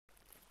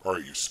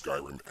Alright, you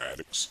Skyrim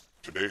addicts.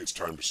 Today it's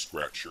time to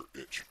scratch your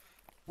itch.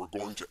 We're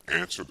going to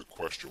answer the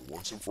question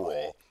once and for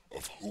all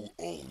of who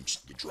owns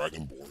the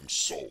Dragonborn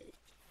soul.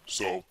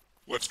 So,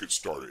 let's get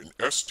started. In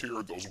S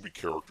tier, those will be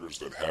characters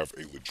that have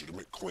a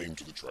legitimate claim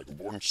to the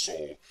Dragonborn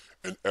soul,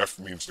 and F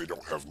means they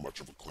don't have much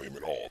of a claim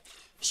at all.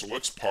 So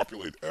let's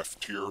populate F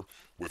tier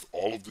with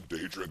all of the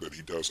Daedra that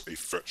he does a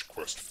fetch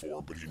quest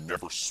for, but he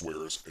never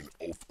swears an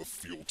oath of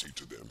fealty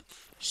to them.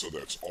 So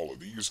that's all of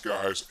these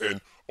guys. And,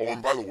 oh,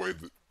 and by the way,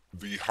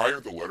 the higher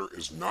the letter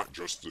is not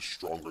just the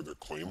stronger their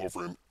claim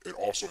over him, it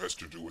also has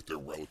to do with their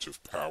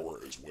relative power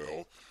as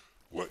well.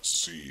 Let's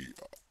see.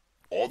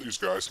 All these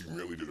guys he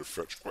merely did a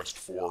fetch quest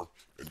for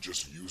and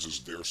just uses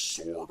their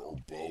sword or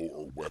bow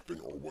or weapon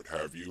or what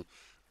have you.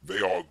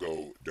 They all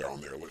go down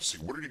there. Let's see.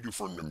 What did he do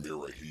for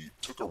Namira? He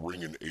took a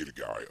ring and ate a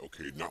guy.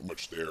 Okay, not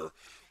much there.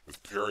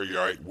 With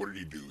Periite, what did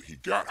he do? He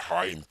got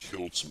high and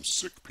killed some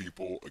sick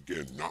people.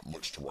 Again, not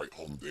much to write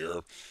home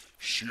there.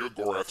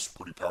 Sheogorath's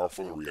pretty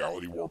powerful in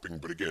reality warping,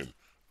 but again,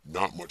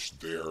 not much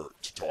there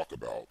to talk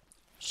about.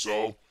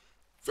 So,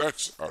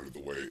 that's out of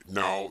the way.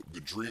 Now, the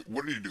dream,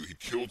 what did he do? He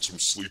killed some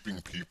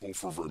sleeping people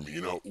for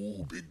Vermina.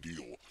 Ooh, big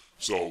deal.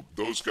 So,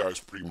 those guys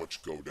pretty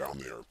much go down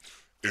there.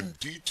 In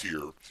D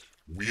tier,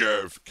 we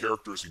have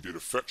characters he did a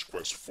fetch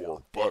quest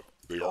for, but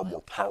they are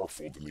more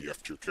powerful than the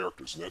F tier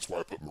characters, and that's why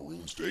I put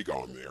Maroon's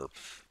Dagon there,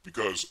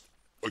 because,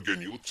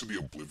 again, you look to the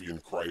Oblivion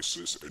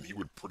Crisis, and he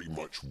would pretty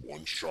much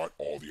one-shot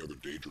all the other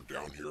Daedra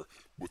down here,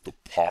 with the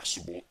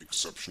possible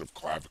exception of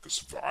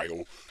Clavicus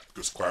Vile,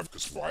 because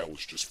Clavicus Vile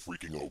is just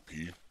freaking OP.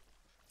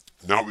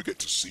 Now we get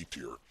to C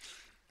tier.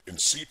 In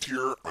C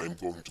tier, I'm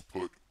going to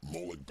put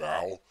Molag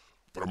Bal,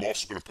 but I'm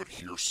also going to put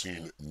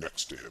Hircine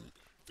next to him.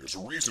 There's a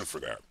reason for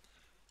that.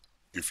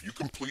 If you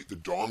complete the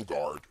Dawn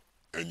Guard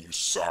and you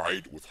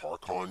side with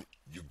Harkon,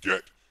 you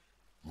get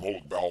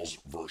Molag Bal's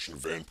version of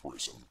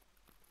Vampirism.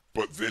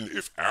 But then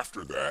if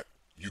after that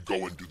you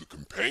go and do the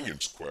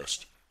Companion's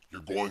quest,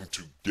 you're going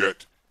to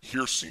get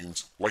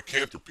Hircine's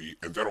Lycanthropy,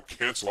 and that'll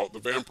cancel out the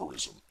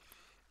Vampirism.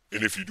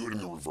 And if you do it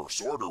in the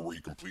reverse order, where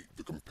you complete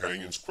the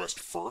Companion's quest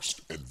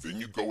first, and then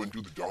you go and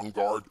do the Dawn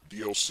Guard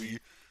DLC,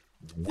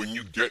 when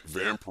you get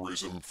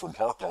Vampirism from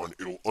Harkon,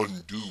 it'll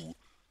undo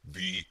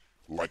the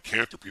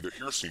Lycanthropy that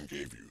Hircine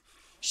gave you.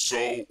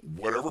 So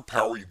whatever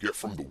power you get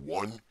from the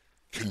one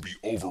can be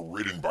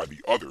overridden by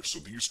the other. So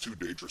these two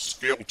Daedra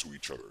scale to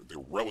each other. They're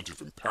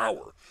relative in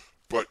power.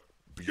 But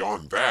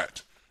beyond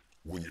that,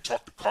 when you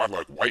talk to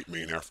Kodlak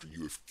Whitemane after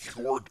you have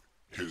cured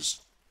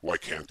his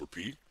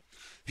Lycanthropy,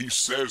 he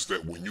says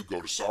that when you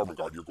go to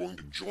Sovngarde, you're going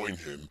to join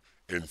him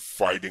in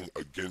fighting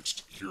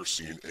against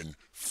Hircine and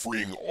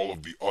freeing all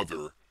of the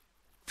other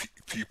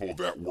people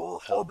that were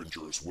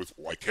harbingers with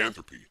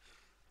Lycanthropy.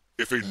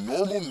 If a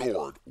normal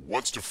Nord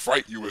wants to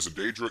fight you as a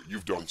Daedra,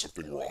 you've done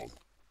something wrong.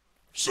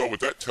 So what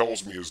that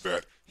tells me is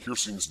that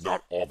Hircine's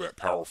not all that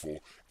powerful,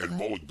 and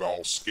Molag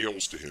Bal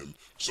scales to him,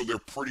 so they're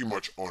pretty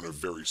much on a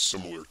very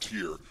similar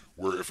tier,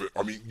 where if it,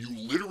 I mean, you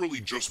literally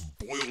just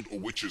boiled a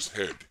witch's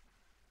head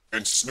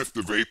and sniffed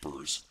the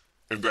vapors,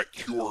 and that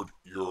cured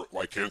your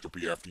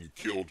Lycanthropy after you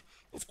killed,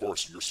 of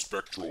course, your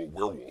spectral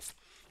werewolf.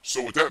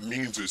 So what that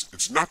means is,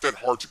 it's not that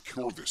hard to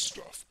cure this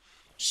stuff.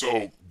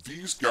 So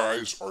these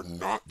guys are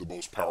not the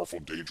most powerful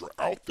Daedra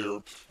out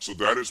there. So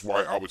that is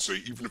why I would say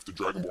even if the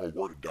Dragonborn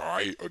were to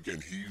die,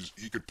 again,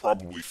 he could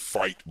probably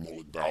fight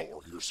Molag Bal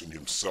or Hircine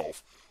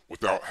himself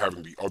without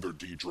having the other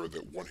Daedra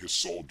that want his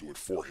soul do it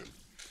for him.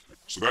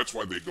 So that's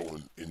why they go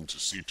into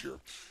C tier.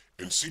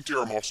 In C tier,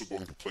 I'm also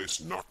going to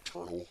place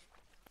Nocturnal.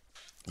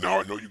 Now,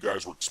 I know you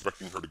guys were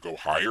expecting her to go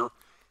higher,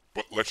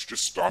 but let's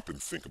just stop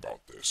and think about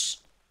this.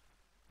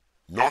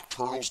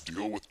 Nocturnal's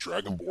deal with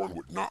Dragonborn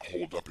would not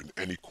hold up in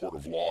any court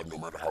of law, no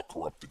matter how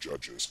corrupt the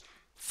judge is.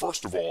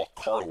 First of all,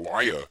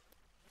 Karliah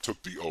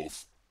took the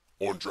oath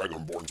on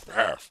Dragonborn's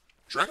behalf.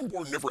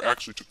 Dragonborn never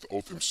actually took the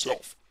oath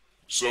himself.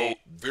 So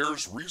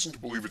there's reason to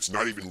believe it's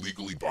not even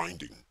legally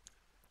binding.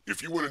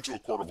 If you went into a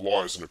court of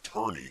law as an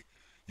attorney,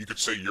 you could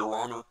say, Your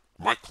Honor,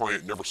 my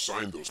client never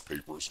signed those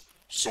papers.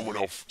 Someone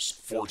else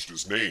forged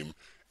his name,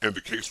 and the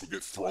case would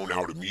get thrown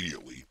out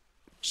immediately.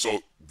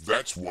 So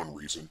that's one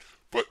reason.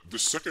 But the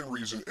second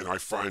reason, and I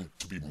find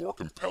to be more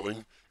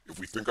compelling, if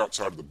we think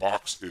outside of the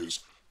box, is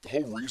the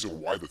whole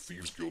reason why the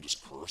Thieves Guild is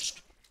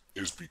cursed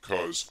is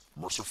because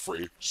Mercer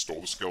Frey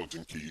stole the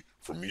skeleton key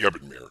from the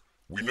Ebonmere.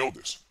 We know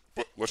this,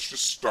 but let's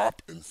just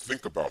stop and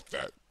think about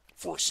that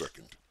for a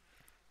second.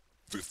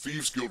 The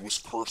Thieves Guild was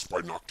cursed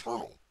by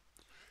Nocturnal.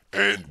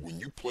 And when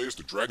you play as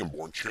the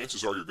Dragonborn,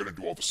 chances are you're going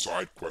to do all the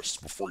side quests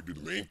before you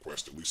do the main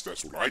quest. At least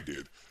that's what I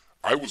did.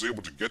 I was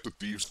able to get the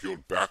Thieves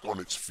Guild back on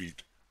its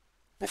feet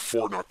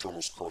before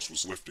Nocturnal's curse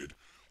was lifted,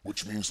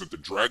 which means that the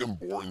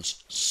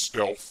Dragonborn's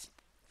stealth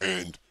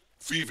and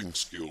thieving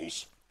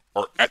skills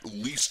are at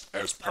least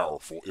as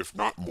powerful, if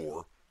not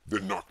more,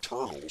 than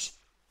Nocturnal's,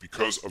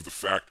 because of the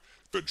fact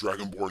that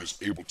Dragonborn is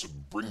able to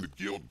bring the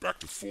guild back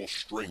to full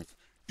strength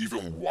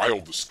even while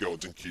the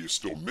skeleton key is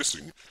still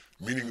missing,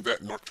 meaning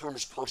that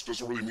Nocturnal's curse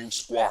doesn't really mean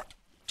squat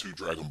to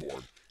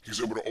Dragonborn.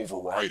 He's able to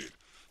override it.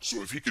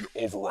 So if he can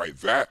override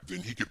that, then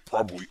he could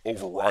probably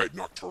override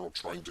Nocturnal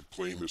trying to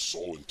claim his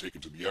soul and take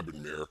it to the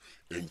Ebonmere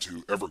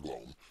into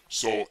Evergloam.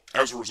 So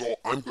as a result,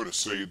 I'm going to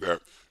say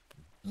that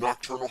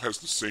Nocturnal has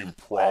the same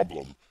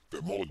problem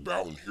that Molag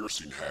Bal and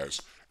Hircine has,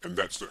 and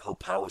that's that her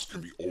powers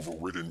can be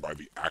overridden by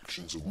the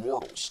actions of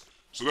mortals.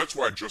 So that's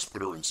why I just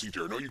put her in C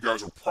tier. I know you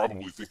guys are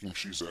probably thinking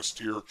she's S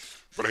tier,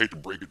 but I hate to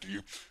break it to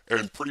you.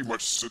 And pretty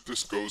much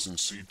Sithis goes in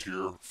C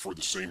tier for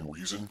the same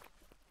reason.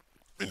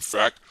 In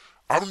fact,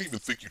 I don't even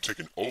think you take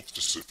an oath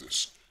to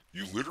Sithis.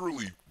 You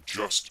literally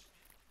just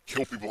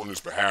kill people on his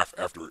behalf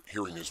after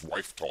hearing his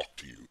wife talk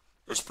to you.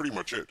 That's pretty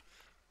much it.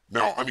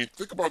 Now, I mean,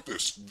 think about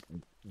this.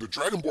 The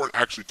Dragonborn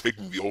actually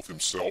taking the oath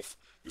himself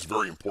is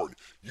very important.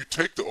 You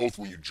take the oath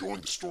when you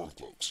join the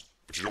Stormcloaks,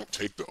 but you don't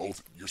take the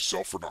oath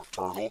yourself for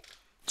Nocturnal.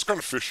 It's kind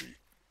of fishy.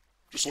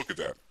 Just look at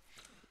that.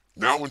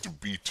 Now into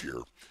B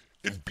tier.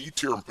 In B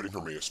tier, I'm putting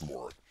Hermaeus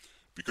Mora,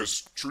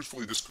 because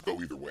truthfully, this could go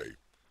either way.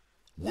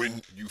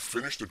 When you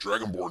finish the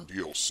Dragonborn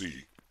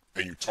DLC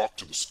and you talk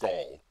to the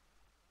Skull,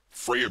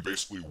 Freya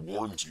basically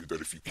warns you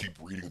that if you keep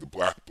reading the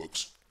Black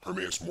Books,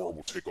 Hermaeus Mora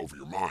will take over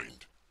your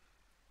mind.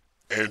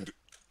 And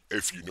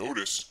if you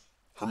notice,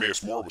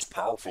 Hermaeus Mora was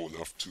powerful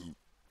enough to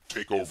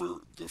take over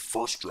the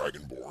first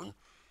Dragonborn.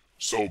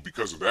 So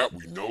because of that,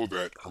 we know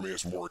that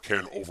Hermaeus Mora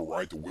can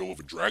override the will of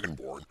a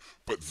Dragonborn,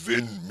 but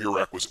then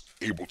Miraak was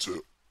able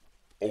to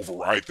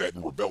override that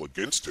and rebel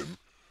against him.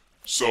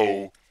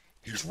 So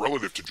he's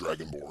relative to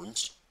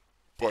Dragonborns,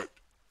 but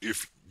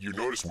if you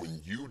notice,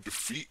 when you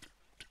defeat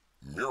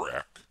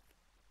Miraak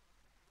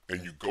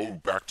and you go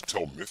back to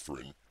Tel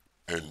Mithryn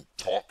and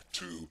talk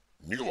to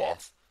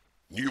Neloth,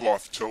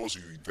 Neloth tells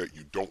you that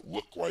you don't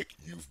look like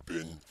you've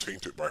been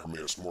tainted by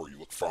Hermaeus Mora. You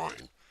look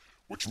fine.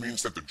 Which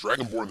means that the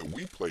Dragonborn that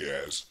we play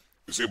as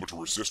is able to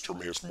resist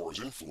Hermaeus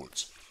Mora's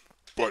influence.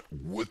 But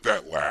would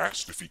that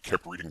last if he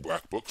kept reading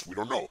Black Books? We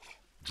don't know.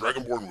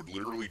 Dragonborn would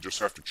literally just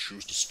have to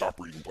choose to stop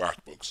reading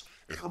Black Books,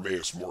 and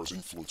Hermaeus Mora's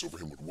influence over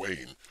him would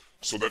wane.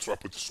 So that's why I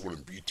put this one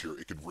in B tier.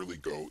 It could really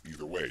go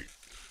either way.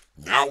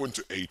 Now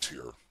into A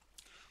tier.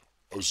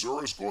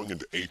 Azura's going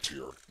into A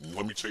tier, and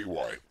let me tell you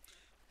why.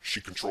 She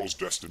controls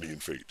destiny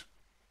and fate.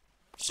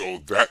 So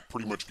that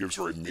pretty much gives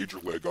her a major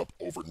leg up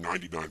over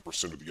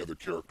 99% of the other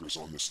characters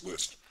on this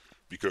list,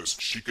 because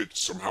she could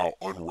somehow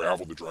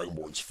unravel the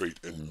Dragonborn's fate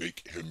and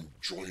make him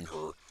join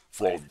her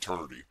for all of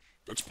eternity.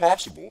 That's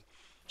possible.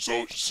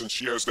 So since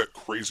she has that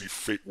crazy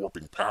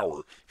fate-warping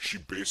power, she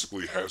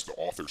basically has the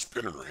author's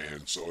pen in her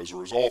hand. So as a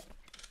result,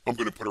 I'm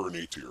going to put her in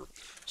A tier.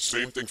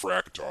 Same thing for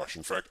Akatosh.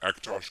 In fact,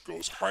 Akatosh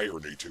goes higher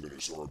in A tier than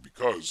Azura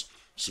because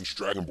since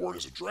Dragonborn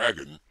is a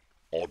dragon,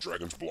 all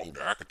dragons belong to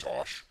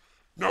Akatosh.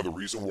 Now, the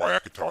reason why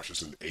Akatosh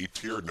is an A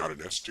tier, not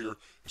an S tier,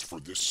 is for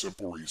this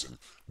simple reason.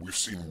 We've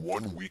seen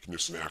one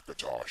weakness in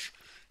Akatosh.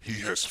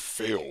 He has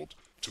failed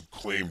to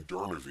claim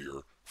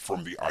Durnavir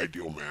from the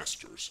Ideal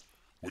Masters,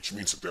 which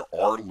means that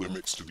there are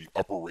limits to the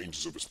upper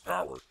ranges of his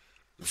power.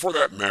 And for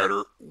that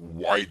matter,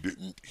 why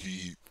didn't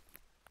he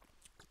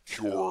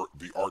cure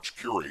the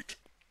Archcurate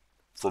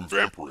from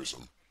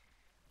vampirism?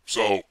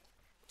 So,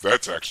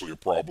 that's actually a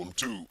problem,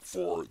 too,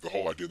 for the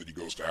whole idea that he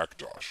goes to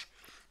Akatosh.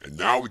 And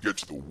now we get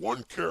to the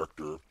one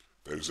character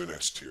that is in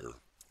S tier,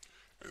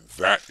 and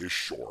that is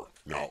Shor.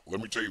 Now, let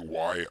me tell you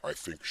why I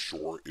think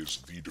Shor is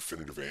the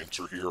definitive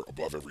answer here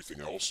above everything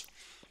else.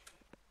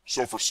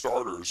 So for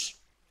starters,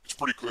 it's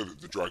pretty clear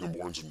that the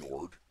Dragonborn's a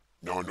Nord.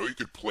 Now, I know you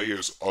could play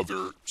as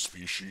other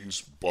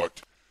species,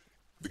 but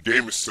the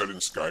game is set in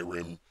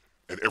Skyrim,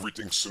 and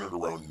everything's centered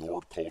around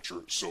Nord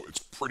culture, so it's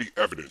pretty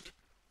evident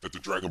that the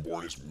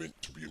Dragonborn is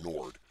meant to be a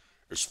Nord,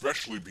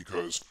 especially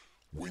because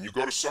when you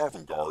go to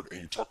Sovngarde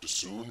and you talk to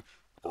Soon,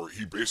 or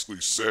he basically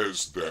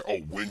says that, oh,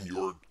 when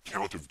your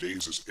count of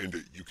days is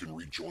ended, you can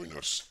rejoin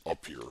us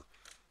up here,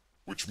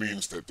 which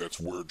means that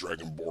that's where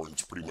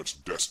Dragonborn's pretty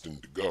much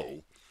destined to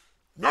go.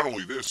 Not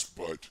only this,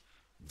 but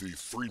the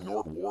 3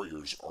 Nord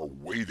warriors are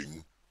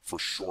waiting for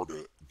Shor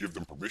to give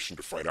them permission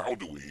to fight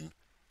Alduin,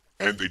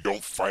 and they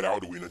don't fight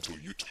Alduin until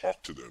you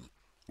talk to them.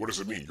 What does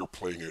it mean? You're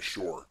playing as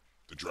Shor.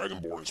 The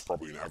Dragonborn is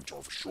probably an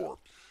avatar for Shor.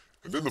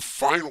 And then the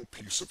final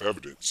piece of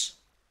evidence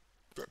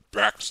that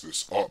backs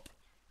this up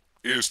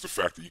is the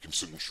fact that you can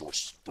sit in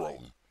Shor's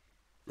throne.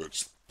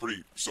 That's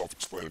pretty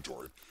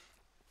self-explanatory.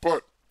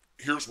 But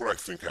here's what I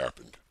think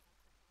happened.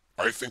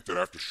 I think that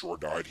after Shor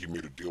died, he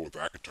made a deal with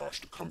Akatosh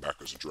to come back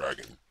as a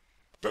dragon.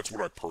 That's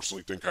what I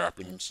personally think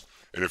happens.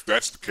 And if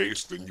that's the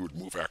case, then you would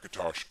move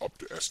Akatosh up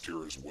to S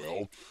tier as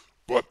well.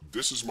 But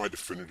this is my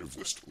definitive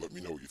list. Let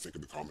me know what you think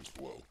in the comments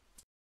below.